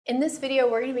In this video,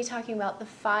 we're going to be talking about the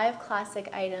 5 classic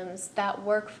items that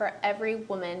work for every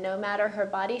woman, no matter her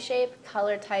body shape,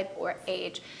 color type, or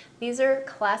age. These are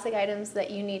classic items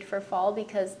that you need for fall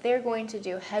because they're going to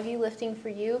do heavy lifting for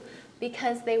you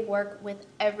because they work with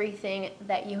everything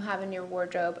that you have in your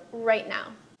wardrobe right now.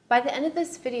 By the end of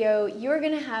this video, you're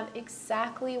going to have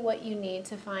exactly what you need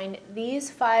to find these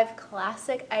 5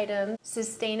 classic items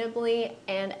sustainably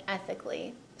and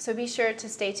ethically. So be sure to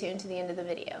stay tuned to the end of the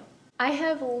video. I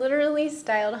have literally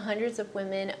styled hundreds of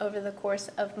women over the course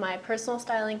of my personal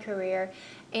styling career,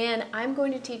 and I'm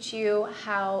going to teach you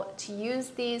how to use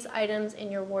these items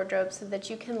in your wardrobe so that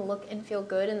you can look and feel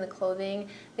good in the clothing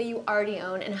that you already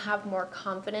own and have more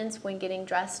confidence when getting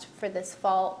dressed for this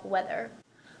fall weather.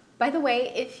 By the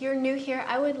way, if you're new here,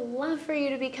 I would love for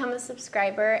you to become a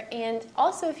subscriber, and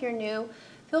also if you're new,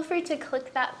 feel free to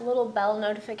click that little bell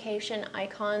notification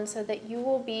icon so that you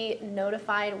will be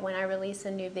notified when I release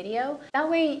a new video. That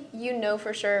way you know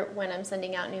for sure when I'm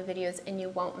sending out new videos and you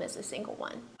won't miss a single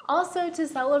one. Also, to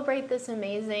celebrate this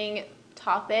amazing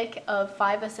topic of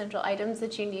 5 essential items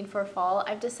that you need for fall,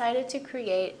 I've decided to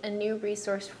create a new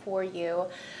resource for you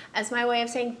as my way of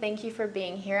saying thank you for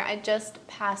being here. I just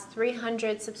passed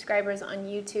 300 subscribers on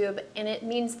YouTube, and it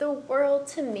means the world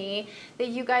to me that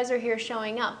you guys are here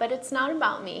showing up. But it's not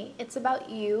about me, it's about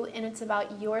you, and it's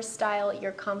about your style,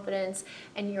 your confidence,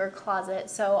 and your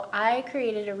closet. So I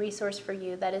created a resource for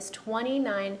you that is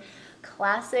 29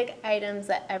 classic items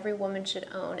that every woman should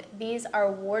own. These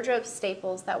are wardrobe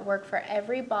staples that work for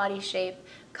every body shape,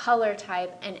 color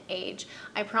type, and age.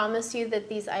 I promise you that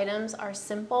these items are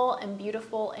simple and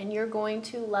beautiful, and you're going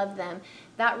to love them.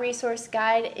 That resource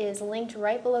guide is linked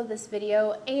right below this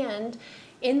video, and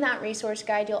in that resource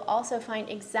guide, you'll also find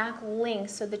exact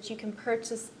links so that you can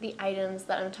purchase the items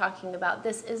that I'm talking about.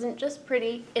 This isn't just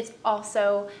pretty, it's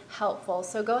also helpful.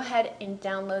 So go ahead and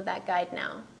download that guide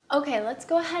now. Okay, let's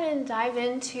go ahead and dive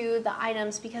into the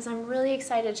items because I'm really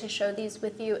excited to show these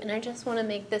with you, and I just want to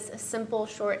make this a simple,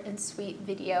 short, and sweet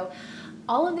video.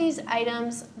 All of these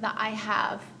items that I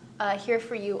have here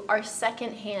for you are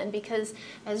secondhand because,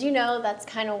 as you know, that's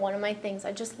kind of one of my things.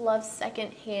 I just love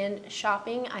secondhand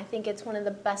shopping. I think it's one of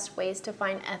the best ways to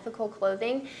find ethical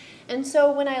clothing. And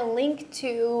so when I link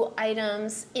to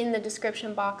items in the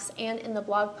description box and in the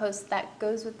blog post that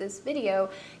goes with this video,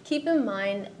 keep in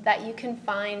mind that you can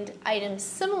find items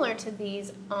similar to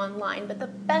these online, but the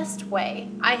best way,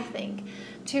 I think,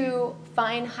 to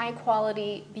find high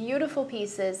quality, beautiful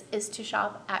pieces is to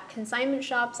shop at consignment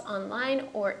shops online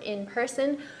or in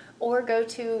person, or go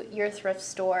to your thrift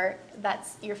store.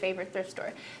 That's your favorite thrift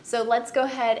store. So let's go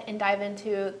ahead and dive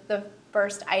into the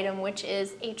first item, which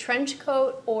is a trench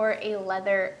coat or a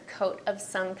leather coat of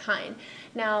some kind.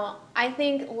 Now, I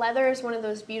think leather is one of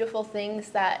those beautiful things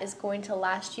that is going to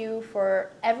last you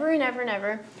forever and ever and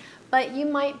ever. But you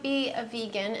might be a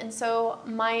vegan, and so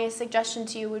my suggestion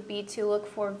to you would be to look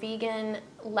for vegan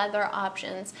leather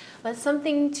options, but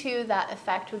something to that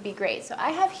effect would be great. So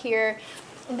I have here,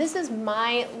 this is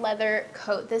my leather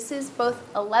coat. This is both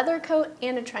a leather coat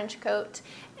and a trench coat,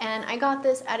 and I got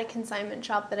this at a consignment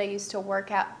shop that I used to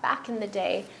work at back in the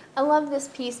day. I love this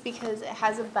piece because it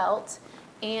has a belt,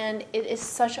 and it is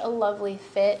such a lovely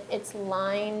fit. It's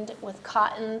lined with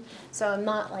cotton, so I'm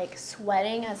not like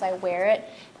sweating as I wear it.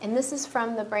 And this is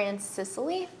from the brand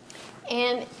Sicily.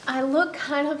 And I look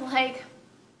kind of like,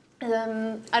 I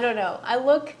don't know, I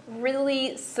look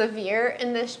really severe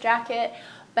in this jacket,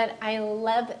 but I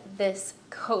love this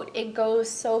coat. It goes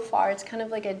so far. It's kind of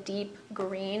like a deep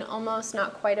green almost,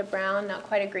 not quite a brown, not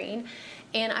quite a green.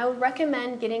 And I would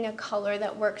recommend getting a color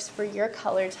that works for your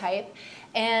color type.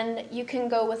 And you can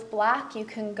go with black, you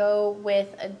can go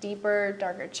with a deeper,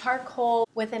 darker charcoal,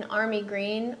 with an army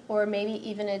green, or maybe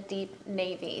even a deep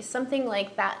navy, something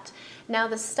like that. Now,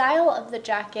 the style of the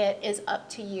jacket is up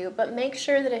to you, but make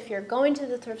sure that if you're going to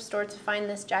the thrift store to find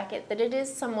this jacket, that it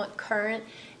is somewhat current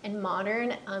and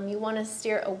modern. You want to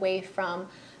steer away from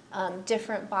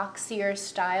different boxier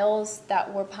styles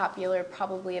that were popular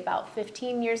probably about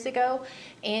 15 years ago,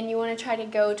 and you want to try to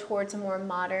go towards a more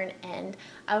modern end.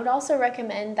 I would also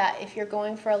recommend that if you're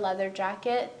going for a leather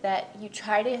jacket, that you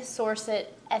try to source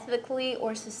it ethically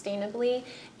or sustainably,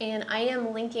 and I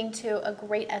am linking to a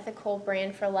great ethical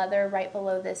brand for leather right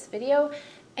below this video.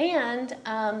 And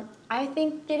I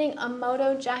think getting a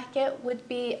moto jacket would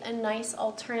be a nice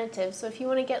alternative. So if you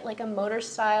want to get like a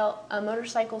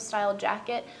motorcycle style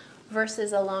jacket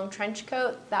versus a long trench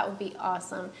coat, that would be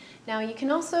awesome. Now you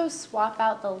can also swap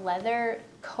out the leather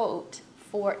coat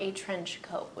for a trench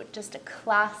coat with just a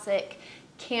classic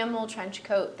camel trench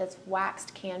coat that's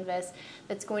waxed canvas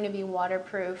that's going to be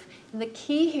waterproof. And the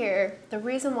key here, the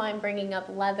reason why I'm bringing up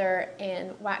leather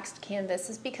and waxed canvas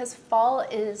is because fall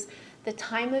is the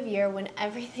time of year when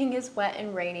everything is wet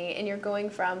and rainy, and you're going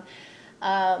from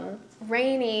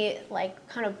rainy, like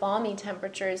kind of balmy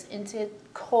temperatures into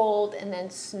cold and then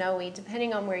snowy,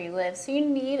 depending on where you live. So you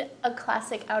need a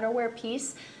classic outerwear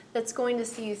piece that's going to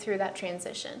see you through that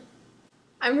transition.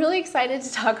 I'm really excited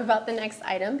to talk about the next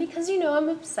item because you know I'm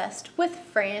obsessed with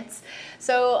France.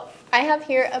 So I have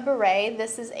here a beret.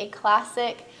 This is a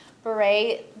classic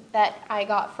beret that I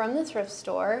got from the thrift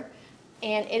store,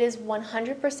 and it is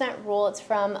 100% wool. It's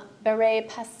from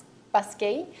Beret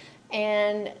Basque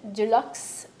and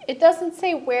Deluxe. It doesn't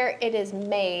say where it is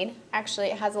made. Actually,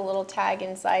 it has a little tag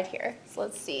inside here. So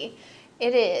let's see.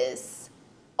 It is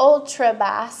Ultra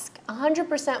Basque,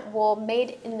 100% wool,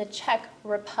 made in the Czech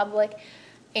Republic.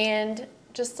 And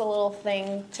just a little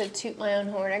thing to toot my own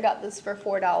horn, I got this for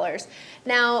 $4.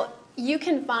 Now, you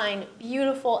can find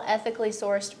beautiful, ethically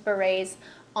sourced berets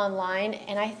online,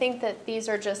 and I think that these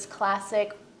are just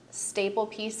classic staple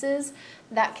pieces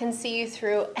that can see you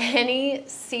through any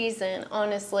season,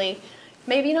 honestly.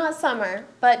 Maybe not summer,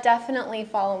 but definitely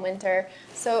fall and winter.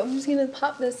 So I'm just gonna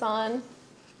pop this on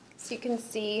so you can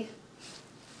see.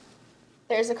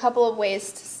 There's a couple of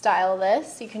ways to style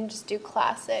this. You can just do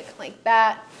classic like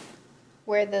that,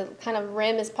 where the kind of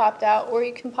rim is popped out, or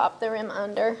you can pop the rim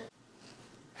under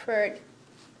for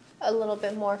a little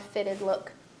bit more fitted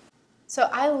look. So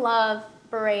I love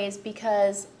berets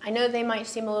because I know they might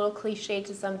seem a little cliche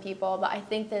to some people, but I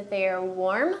think that they are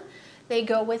warm. They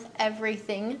go with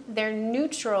everything. They're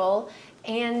neutral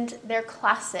and they're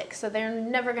classic, so they're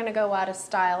never gonna go out of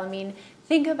style. I mean,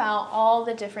 think about all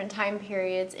the different time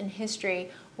periods in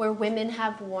history where women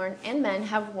have worn and men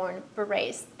have worn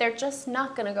berets. They're just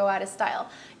not gonna go out of style.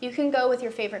 You can go with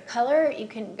your favorite color, you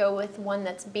can go with one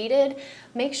that's beaded.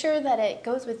 Make sure that it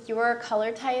goes with your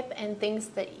color type and things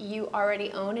that you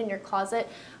already own in your closet.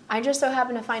 I just so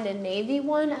happened to find a navy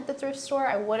one at the thrift store.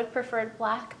 I would have preferred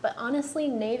black, but honestly,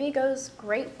 navy goes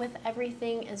great with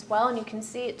everything as well, and you can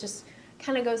see it just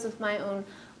kind of goes with my own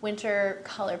winter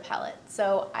color palette.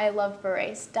 So I love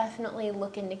berets. Definitely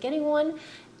look into getting one.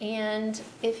 And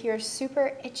if you're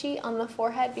super itchy on the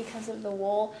forehead because of the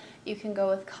wool, you can go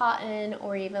with cotton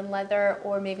or even leather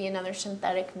or maybe another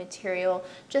synthetic material.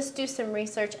 Just do some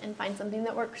research and find something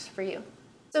that works for you.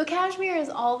 So cashmere is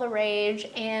all the rage,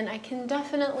 and I can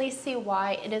definitely see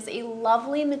why. It is a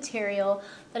lovely material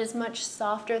that is much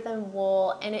softer than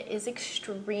wool, and it is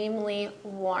extremely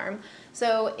warm.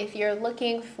 So if you're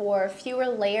looking for fewer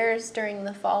layers during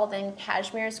the fall, then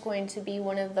cashmere is going to be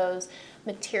one of those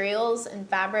materials and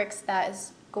fabrics that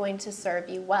is going to serve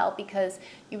you well, because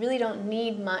you really don't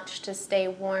need much to stay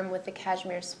warm with the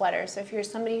cashmere sweater. So if you're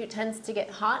somebody who tends to get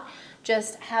hot,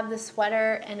 just have the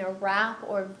sweater and a wrap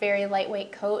or very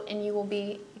lightweight coat and you will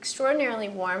be extraordinarily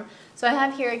warm. So I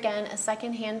have here again a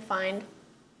secondhand find.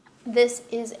 This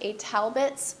is a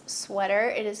Talbot's sweater.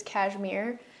 It is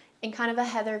cashmere in kind of a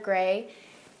heather gray,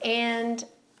 and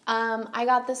I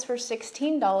got this for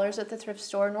 $16 at the thrift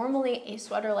store. Normally a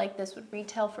sweater like this would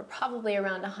retail for probably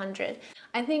around $100.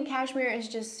 I think cashmere is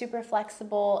just super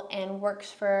flexible and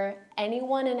works for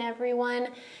anyone and everyone,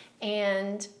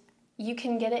 and you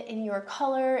can get it in your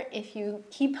color if you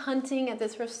keep hunting at the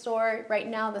thrift store. Right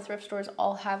now the thrift stores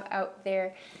all have out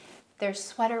their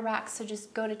sweater racks, so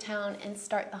just go to town and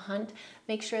start the hunt.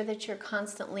 Make sure that you're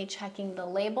constantly checking the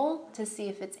label to see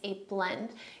if it's a blend.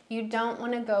 You don't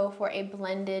want to go for a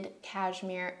blended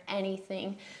cashmere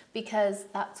anything, because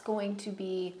that's going to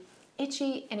be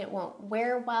itchy and it won't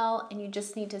wear well, and you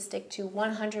just need to stick to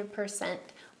 100%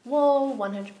 wool,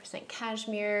 100%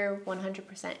 cashmere,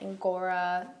 100%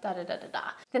 Angora,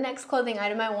 da-da-da-da-da. The next clothing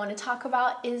item I want to talk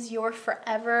about is your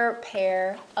forever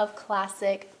pair of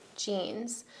classic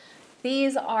jeans.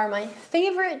 These are my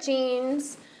favorite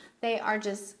jeans. They are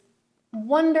just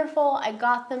wonderful. I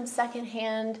got them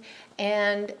secondhand,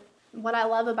 and what I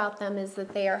love about them is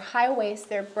that they are high waist,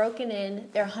 they're broken in,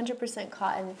 they're 100%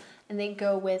 cotton, and they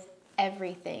go with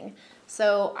everything.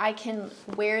 So I can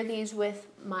wear these with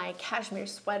my cashmere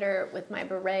sweater, with my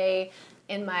beret,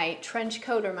 in my trench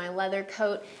coat or my leather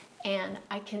coat, and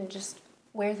I can just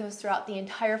wear those throughout the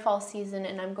entire fall season,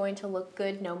 and I'm going to look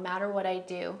good no matter what I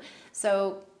do.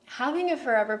 So having a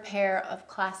forever pair of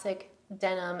classic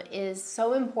denim is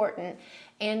so important,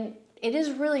 and it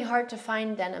is really hard to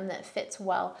find denim that fits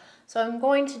well. So I'm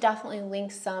going to definitely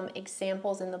link some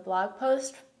examples in the blog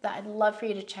post that I'd love for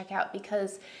you to check out,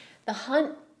 because the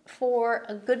hunt for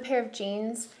a good pair of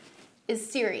jeans is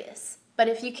serious. But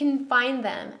if you can find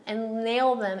them and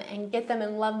nail them and get them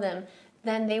and love them,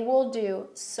 then they will do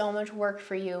so much work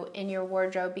for you in your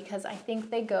wardrobe because I think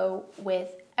they go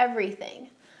with everything.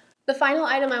 The final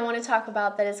item I want to talk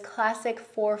about that is classic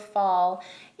for fall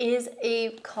is a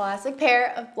classic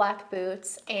pair of black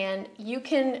boots, and you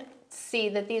can see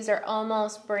that these are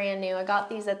almost brand new. I got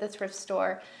these at the thrift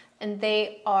store and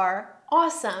they are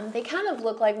awesome. They kind of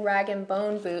look like rag and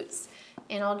bone boots,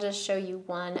 and I'll just show you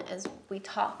one as we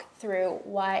talk through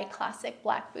why classic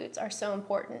black boots are so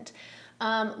important.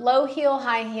 Low heel,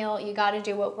 high heel, you got to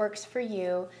do what works for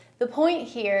you. The point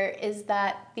here is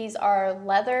that these are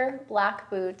leather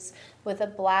black boots with a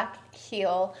black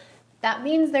heel. That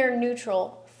means they're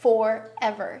neutral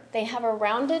forever. They have a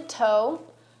rounded toe,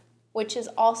 which is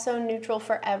also neutral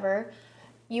forever.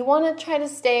 You want to try to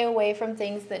stay away from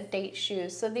things that date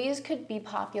shoes. So these could be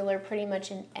popular pretty much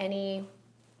in any,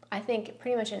 I think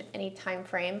pretty much in any time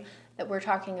frame that we're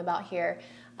talking about here.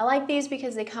 I like these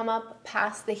because they come up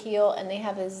past the heel and they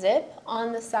have a zip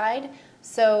on the side,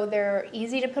 so they're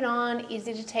easy to put on,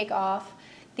 easy to take off.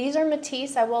 These are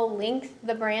Matisse. I will link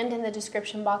the brand in the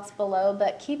description box below,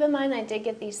 but keep in mind I did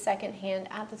get these secondhand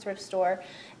at the thrift store,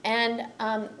 and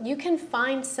you can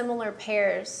find similar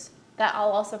pairs that I'll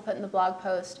also put in the blog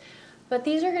post. But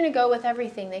these are going to go with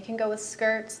everything. They can go with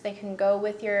skirts, they can go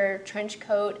with your trench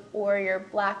coat or your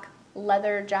black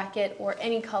leather jacket or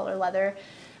any color leather.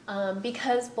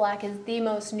 Because black is the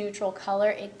most neutral color,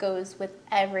 it goes with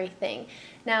everything.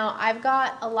 Now, I've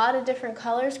got a lot of different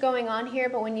colors going on here,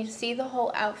 but when you see the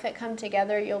whole outfit come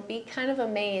together, you'll be kind of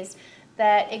amazed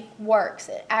that it works.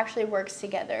 It actually works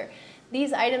together.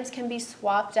 These items can be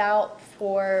swapped out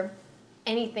for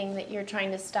anything that you're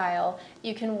trying to style.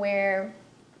 You can wear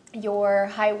your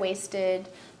high-waisted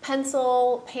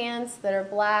pencil pants that are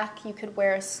black. You could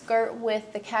wear a skirt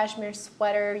with the cashmere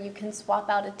sweater. You can swap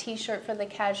out a t-shirt for the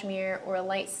cashmere or a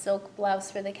light silk blouse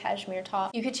for the cashmere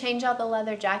top. You could change out the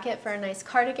leather jacket for a nice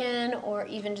cardigan or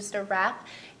even just a wrap.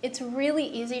 It's really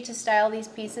easy to style these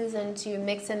pieces and to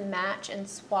mix and match and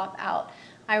swap out.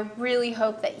 I really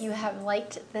hope that you have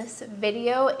liked this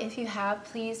video. If you have,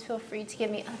 please feel free to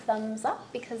give me a thumbs up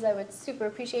because I would super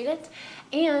appreciate it.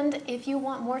 And if you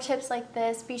want more tips like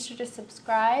this, be sure to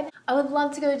subscribe. I would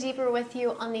love to go deeper with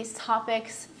you on these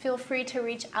topics. Feel free to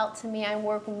reach out to me. I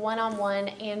work one-on-one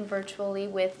and virtually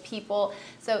with people.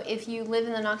 So if you live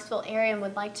in the Knoxville area and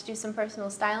would like to do some personal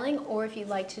styling, or if you'd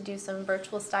like to do some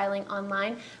virtual styling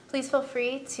online, please feel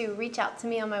free to reach out to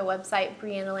me on my website,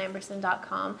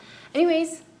 briannalamberson.com.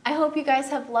 Anyways, I hope you guys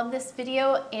have loved this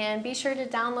video, and be sure to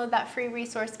download that free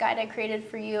resource guide I created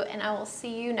for you, and I will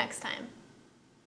see you next time.